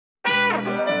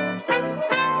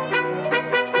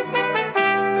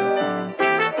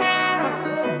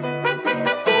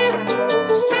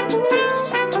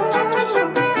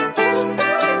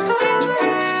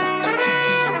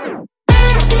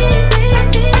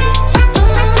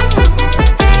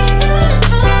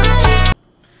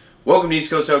Welcome to East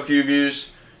Coast LQ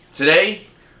Today,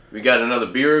 we got another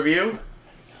beer review.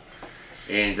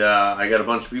 And I got a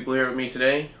bunch of people here with me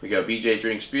today. We got BJ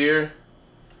Drinks Beer.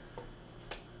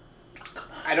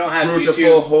 I don't have Beautiful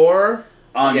YouTube. Horror.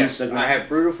 On Instagram. I have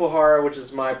Beautiful Horror, which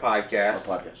is my podcast.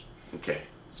 Okay.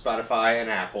 Spotify and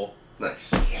Apple. Nice.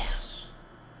 Yes.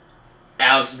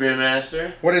 Alex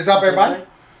Beermaster. What is up, everybody?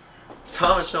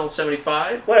 Thomas Mel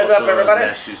 75. What is up, everybody?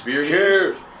 Massachusetts Beer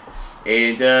Cheers.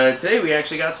 And today we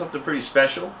actually got something pretty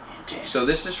special. So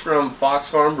this is from Fox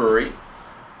Farm Brewery.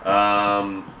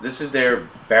 This is their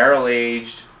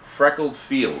barrel-aged Freckled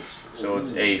Fields. So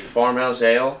it's a farmhouse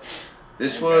ale.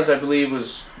 This was, I believe,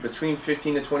 was between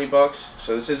 15 to 20 bucks.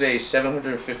 So this is a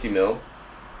 750 ml.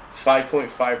 It's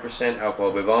 5.5%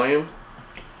 alcohol by volume.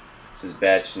 This is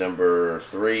batch number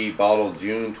 3, bottled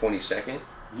June 22nd.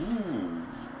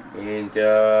 And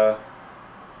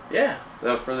yeah,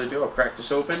 without further ado, I'll crack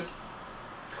this open.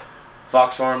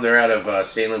 Fox Farm, they're out of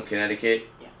Salem, Connecticut.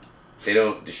 Yeah. They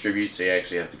don't distribute, so you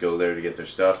actually have to go there to get their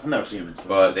stuff. I've never seen them.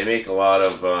 But they make a lot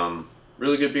of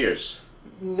really good beers.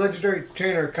 Legendary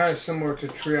Tanner, kind of similar to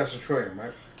Treehouse and Trillium,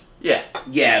 right? Yeah.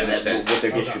 Yeah, that's with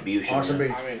their distribution. Awesome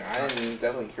beer. I mean, I'm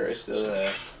definitely curious to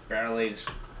the barrel aged,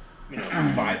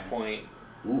 5 point.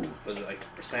 Ooh. Was it like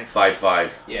percent?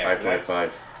 5.5. Yeah.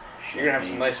 5.5. You're gonna have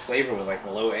some nice flavor with like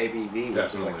a low ABV,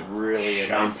 which is like really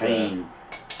champagne.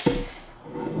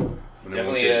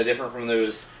 Definitely different from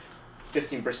those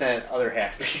 15% other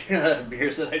half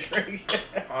beers that I drink.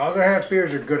 Other half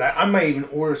beers are good. I might even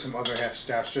order some other half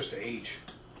stouts just to age.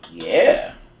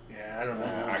 Yeah. Yeah, I don't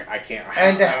know. I can't.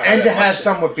 And to have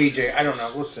some with BJ. I don't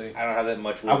know. We'll see. I don't have that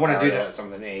much. I want to do that.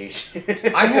 Something age.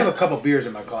 I have a couple beers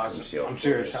in my closet. I'm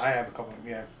serious. I have a couple.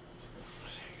 Yeah.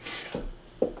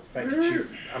 Thank you, Chief.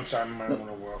 I'm sorry, I'm in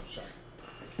the world. Sorry.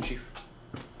 Thank you, Chief.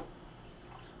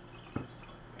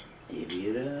 Divvy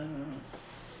it up.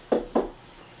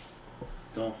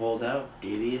 Don't hold out.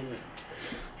 Divvy it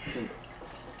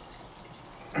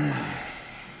up.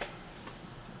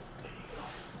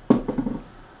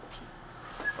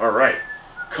 Alright.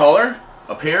 Color,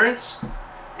 appearance.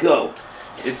 Go.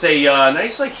 It's a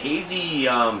nice, like, hazy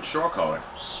straw color.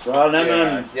 Straw lemon.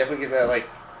 Yeah, you definitely get that, like,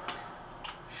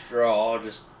 straw,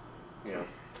 just,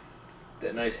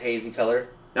 that nice hazy color.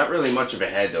 Not really much of a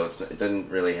head, though. It doesn't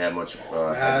really have much of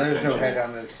there's no head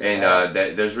on this. And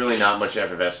there's really not much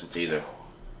effervescence either.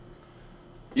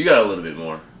 You got a little bit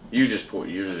more. You just got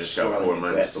 4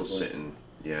 minutes still sitting.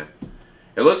 Yeah.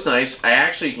 It looks nice. I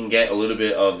actually can get a little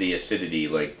bit of the acidity,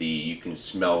 like you can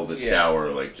smell the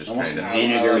sour, like just kind of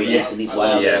vinegary. These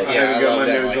wild. Yeah. I haven't got my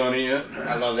nose on it yet.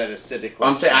 I love that acidic.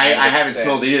 I'm saying I haven't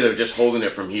smelled it either. Just holding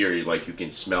it from here, you can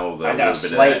smell the. I got a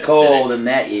slight cold, and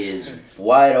that is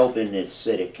wide open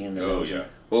acidic in the nose. Yeah.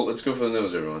 Well, let's go for the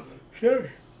nose, everyone.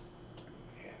 Sure.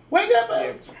 Wake up!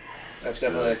 Yeah. That's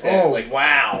definitely like that. Oh,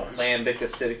 wow. Lambic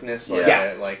acidicness.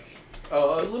 Yeah. Like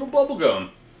A little bubble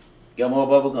gum. Got more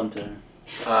bubblegum to her.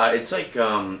 It's like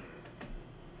I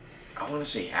want to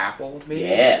say apple, maybe.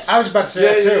 Yes. I was about to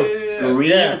say that too.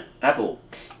 Green apple.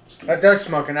 That does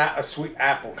smell like a sweet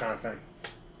apple kind of thing.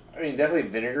 I mean, definitely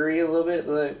vinegary a little bit.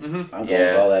 Like, I'm going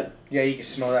with all that. Yeah, you can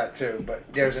smell that too.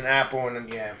 But there's an apple and then,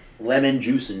 yeah. Lemon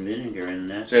juice and vinegar in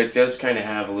that. So it does kind of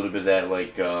have a little bit of that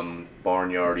like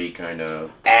barnyardy kind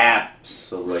of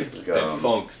Absolutely. like That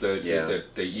funk,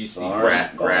 the yeasty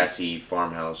grassy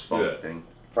farmhouse funk thing.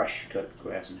 Fresh cut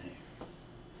grass and hay.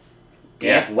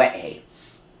 Yeah. Damp, wet hay.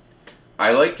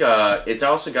 I like. It's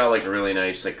also got like a really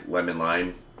nice like lemon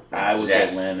lime. I would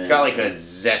say lemon. It's got like a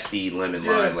zesty lemon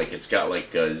lime. Like it's got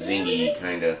like a zingy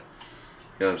kind of. You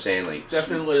know what I'm saying? Like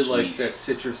definitely sweet, like that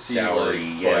citrusy,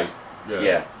 soury. like,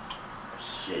 yeah.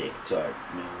 Acidic tart.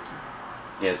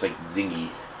 Yeah, it's like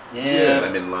zingy. Yeah.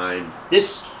 Lemon lime.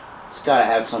 It's gotta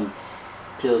have some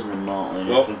Pilsner malt in it.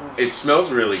 Well, it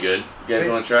smells really good. You guys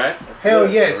want to try it? Hell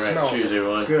yeah, it All right, smells cheers,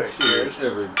 everyone. good. Cheers,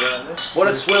 everybody. What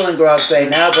does Swilling Grog say?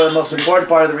 Now for the most important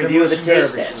part of the review of the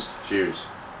taste test. Cheers.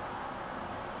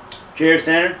 Cheers,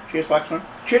 Tanner. Cheers, Foxhorn.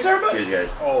 Cheers, everybody. Cheers,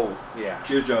 guys. oh yeah.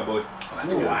 Cheers, John Boy.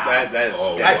 That's good. That is.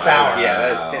 That's sour.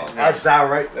 Yeah, That's sour,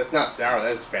 right? That's not sour.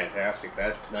 That's fantastic.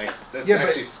 That's nice. That's Yeah, but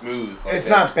actually smooth. Like It's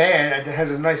not bad. It has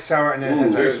a nice sour and then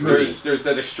it has a smooth. There's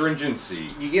that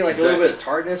astringency. You get like a little bit of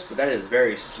tartness, but that is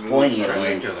very smooth. Poignant. I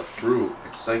like the fruit.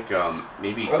 It's like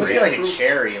maybe Let's get like a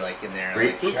cherry like in there.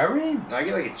 Grapefruit? Cherry? No, I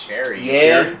get like a cherry.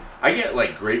 Yeah. Cherry? I get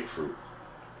like grapefruit.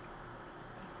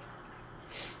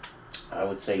 I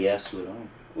would say yes to it all.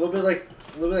 A little bit like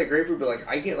grapefruit, but like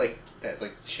I get like that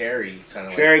like cherry kind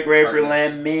of Cherry, like grapefruit,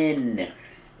 tartness. lemon.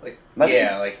 Like Lemon.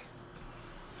 yeah, like.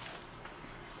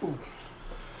 Ooh.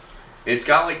 It's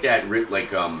got like that,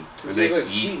 like a It's nice like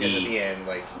sweetness at the yeasty, end,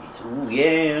 like. Ooh,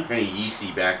 yeah. kind of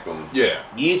yeasty backbone. Yeah.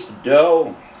 Yeast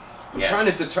dough. I'm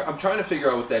trying to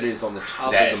figure out what that is on the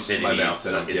top That of acidity, my mouth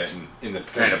that I'm it's getting in the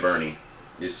Kind of burny.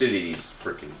 The acidity's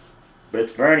freaking. But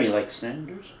it's Bernie like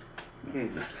Sanders.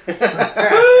 Hmm.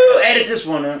 Ooh, edit this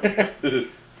one out.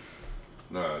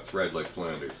 No, it's red like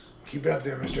Flanders. Keep it up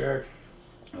there, Mr. Eric.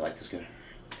 I like this guy.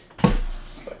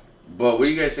 But what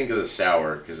do you guys think of the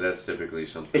sour? Because that's typically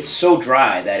something. It's so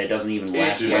dry that it doesn't even It's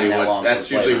last usually that long. that's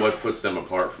for the usually flavor. what puts them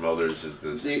apart from others. Is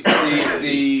this?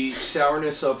 The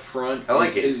sourness up front. I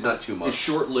like it. Is, It's not too much. It's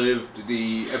short-lived.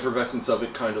 The effervescence of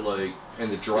it kind of like,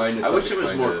 and the dryness. I of wish it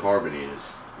was kinda, more carbonated.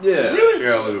 Yeah.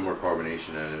 Sure, a little bit more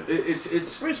carbonation out of it.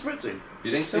 It's Pretty spritzy. Do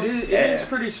you think so? it Yeah. is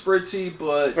pretty spritzy, It's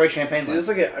but very champagne. See, this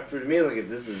is like for me, like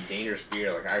this is a dangerous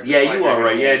beer. Like I. Yeah, I you drink are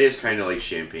right. a Yeah, whole- it is kind of like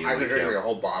champagne. I could like, drink yeah. like a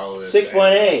whole bottle of this.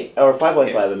 6.8 or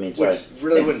 5.5. I mean, sorry. Which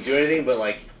really wouldn't do anything, but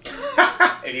like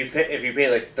if you pay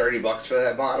like $30 for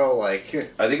that bottle, like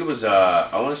I think it was.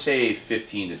 I want to say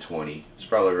 15 to 20. It's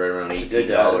probably right around That's a good, $18,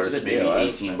 that's a good maybe deal.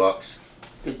 18 bucks.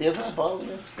 Good deal for that bottle,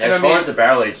 yeah. As I far mean- as the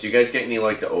barrel age, do you guys get any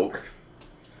like the oak?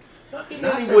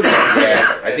 not woody.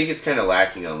 Yeah, I think it's kind of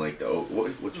lacking on like the oak.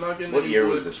 Not getting What any year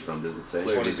wood was this from? Does it say?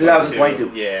 flavor.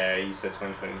 2022. Yeah, you said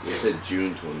 2022. It said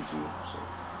June 22. So.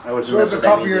 I would So it's a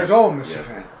couple years old, Mr. Yeah.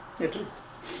 Tanner. Yeah, too.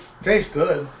 Tastes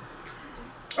good.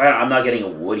 I'm not getting a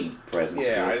woody presence.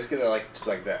 Yeah, I for just get that like just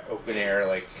like that open air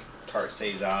like tart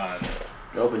saison.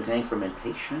 it. Open tank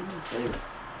fermentation flavor.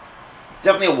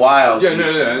 Definitely a wild. Yeah, no,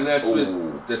 yeast. and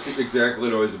Ooh. that's exactly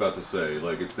what I was about to say.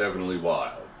 Like it's definitely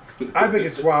wild. I think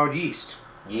it's wild yeast.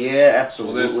 Yeah, Well,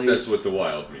 absolutely. that's what the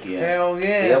wild means. Yeah. Hell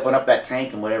They yeah. open up that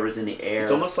tank and whatever's in the air.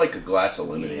 It's almost like a glass of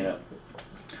lemonade. Yeah.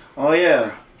 Oh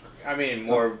yeah. I mean,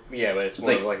 more yeah, but it's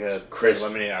more like of like a crisp,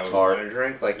 lemonade I would tart. want to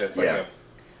drink. Like that's like Yeah.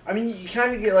 I mean, you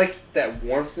kind of get like that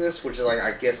warmthness, which is like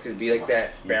I guess could be like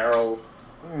that barrel.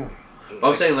 Mm.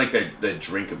 I'm saying like the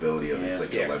drinkability of it. Yeah. It's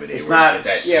like Yeah. a lemonade. It's where you not- get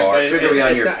that Yeah, tart. but sugary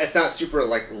on your- it's not super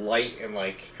like light and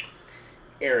like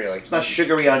airy. Like It's not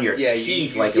sugary on your Yeah,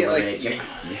 teeth you like get, a like, lemonade.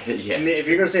 you- yeah. I mean, if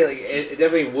you're gonna say like it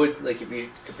definitely would like if you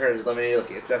compare it to lemonade,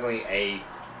 like it's definitely a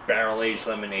barrel aged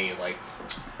lemonade. Like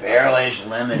Barrel aged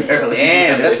lemonade. Barrel-aged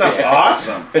Damn, that sounds lemonade.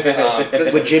 awesome.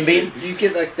 'cause With Jim Beam? you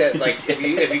get like that like if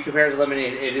you compare it to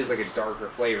lemonade, it is like a darker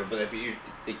flavor. But if you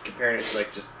compare it to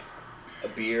like just a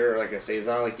beer or like a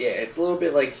saison, like yeah, it's a little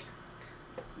bit like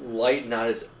light, not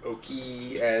as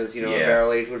oaky as a Yeah.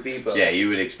 barrel aged would be. But Yeah, you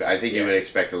would expect. I think you Yeah. would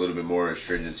expect a little bit more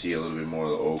astringency, a little bit more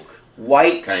of the oak,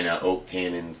 White kind of oak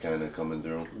tannins, kind of coming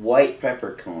through. white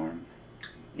peppercorn.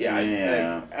 yeah,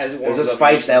 Yeah. as it There's warms a up,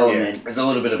 spiced yeah. element. There's a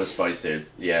little bit of a spice there.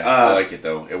 Yeah, I like it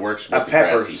though. It works with A the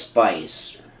pepper grassy.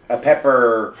 spice. A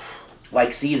pepper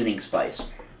like seasoning spice.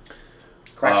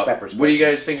 Cracked pepper spice. What do you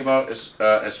guys think about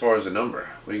as far as a number?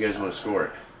 What do you guys want to score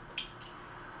it?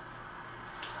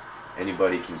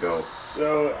 Anybody can go.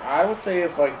 So I would say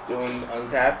if like doing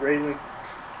untapped rating, like,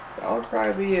 that would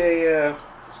probably be a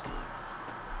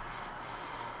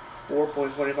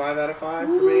 4.25 out of 5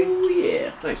 for me. Ooh,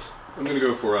 yeah. Nice, I'm gonna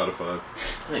go 4 out of 5.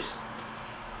 nice.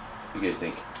 What do you guys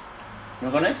think? You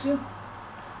wanna go next, yeah?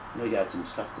 We got some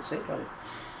stuff to say, probably.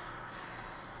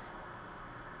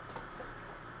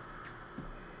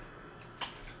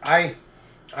 I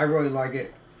really like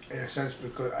it in a sense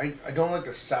because I don't like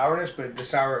the sourness, but the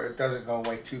sour it doesn't go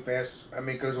away too fast. I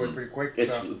mean, it goes away pretty quick.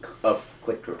 It's so a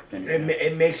quick finish.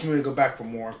 it makes me go back for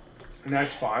more, and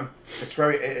that's fine.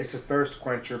 It's a thirst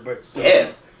quencher, but still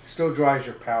Yeah. still dries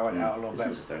your palate out a little This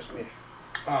bit. is a thirst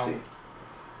quencher.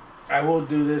 I will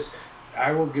do this.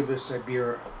 I will give this a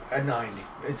beer a 90.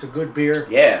 It's a good beer.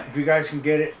 Yeah. If you guys can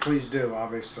get it, please do,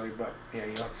 obviously. But yeah,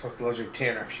 you don't have to luxury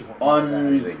Tanner if you want. What do you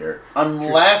On think, Eric?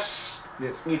 unless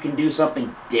Yes. you can do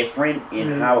something different in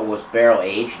Mhm. how it was barrel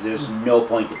aged, there's no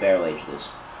point to barrel age this.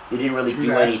 It didn't really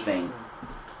do Right. anything.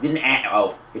 It didn't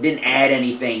add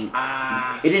anything.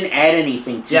 It didn't add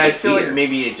anything to Yeah, the I feel beer. like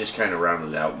maybe it just kind of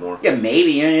rounded it out more. Yeah,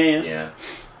 maybe. Yeah. Yeah.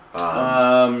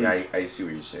 Yeah, I see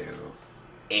what you're saying though.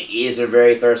 it is a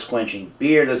very thirst quenching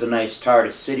beer. There's a nice tart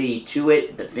acidity to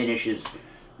it. The finish is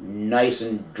nice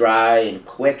and dry and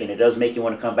quick, and it does make you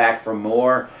want to come back for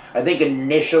more. I think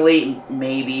initially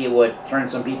maybe it would turn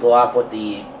some people off with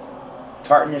the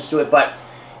tartness to it, but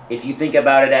if you think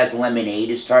about it as lemonade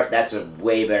is tart, that's a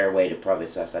way better way to probably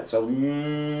assess that. So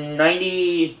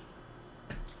 93,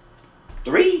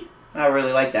 I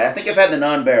really like that. I think I've had the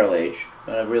non-barrel age,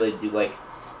 but I really do like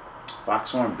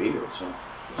Foxhorn beer. So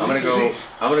I'm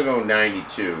gonna go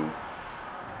 92.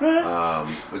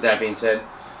 With that being said,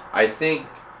 I think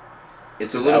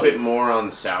it's a little bit more on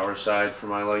the sour side for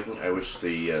my liking. I wish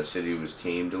the city was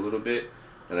tamed a little bit.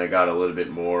 and I got a little bit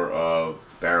more of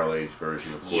the barrel aged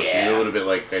version, of course. Yeah. And a little bit,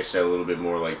 like I said, a little bit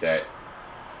more like that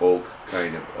oak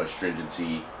kind of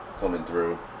astringency coming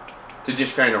through to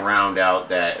just kind of round out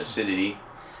that acidity.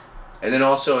 And then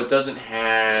also, it doesn't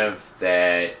have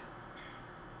that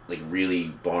like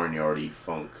really barnyardy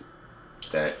funk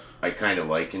that I kind of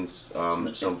like in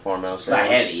some farmhouse. It's not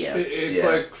heavy, yeah. It's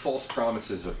like false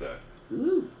promises of that.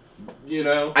 Ooh. You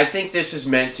know? I think this is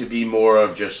meant to be more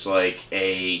of just like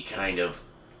a kind of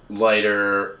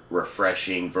lighter,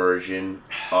 refreshing version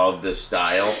of the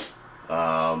style.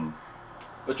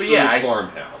 But yeah,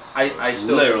 Farmhouse. I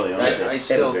still Literally, I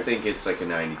still okay. think it's like a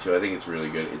 92. I think it's really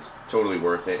good. It's totally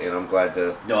worth it, and I'm glad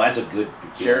to No, that's a good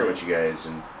share it with you guys.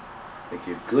 And I think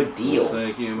it Good deal. Well,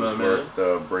 thank you, my was man.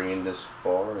 worth bringing this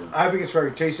far. And I think it's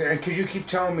very tasty, and because you keep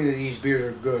telling me that these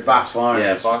beers are good. Fox Farm.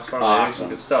 yeah, is Fox Farm, they make some awesome.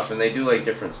 good stuff, and they do like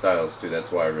different styles too.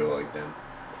 That's why I really like them.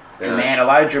 They're A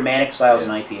lot of Germanic styles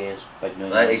and IPAs, like New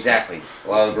England. exactly. A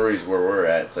lot of the breweries where we're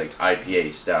at, it's like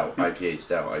IPA stout, IPA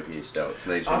stout, IPA stout. It's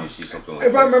nice when you see something like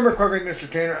If this. I remember correctly,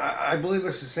 Mr. Tanner, I believe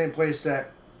it's the same place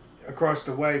that across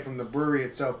the way from the brewery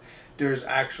itself, there's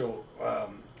actual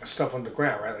stuff on the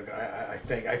ground, right?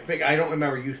 Like I think I don't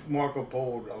remember. You Marco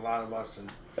pulled a lot of us,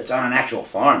 and It's on an actual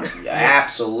farm. Yeah,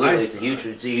 absolutely.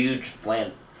 It's a huge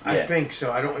land. I Yeah. think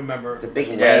so. I don't remember. It's a big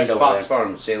Yeah, land it's over Fox there.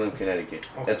 Farm, Salem, Connecticut.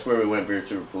 Okay. That's where we went beer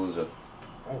tour Palooza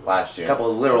last A year.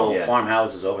 couple of little Yeah.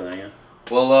 farmhouses over there, yeah.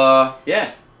 Well,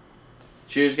 yeah.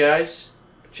 Cheers, guys.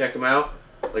 Check them out.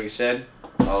 Like I said,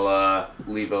 I'll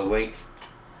leave a link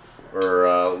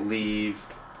or leave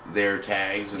their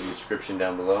tags in the description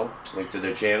down below. Link to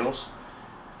their channels.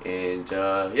 And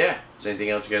yeah, if there's anything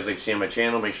else you guys like to see on my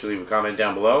channel, make sure to leave a comment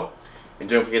down below. And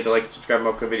don't forget to like and subscribe to my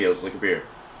upcoming videos. Lick a beer.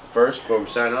 First, before we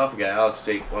sign off, we got Alex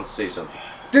wants to say something.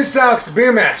 This is Alex the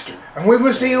Beer Master, and we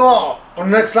will see you all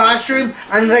on the next live stream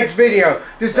and the next video.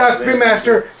 This is Alex the Beer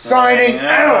Master signing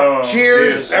out.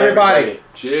 Cheers, everybody.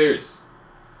 Cheers.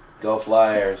 Go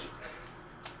Flyers.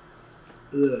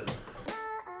 Ugh.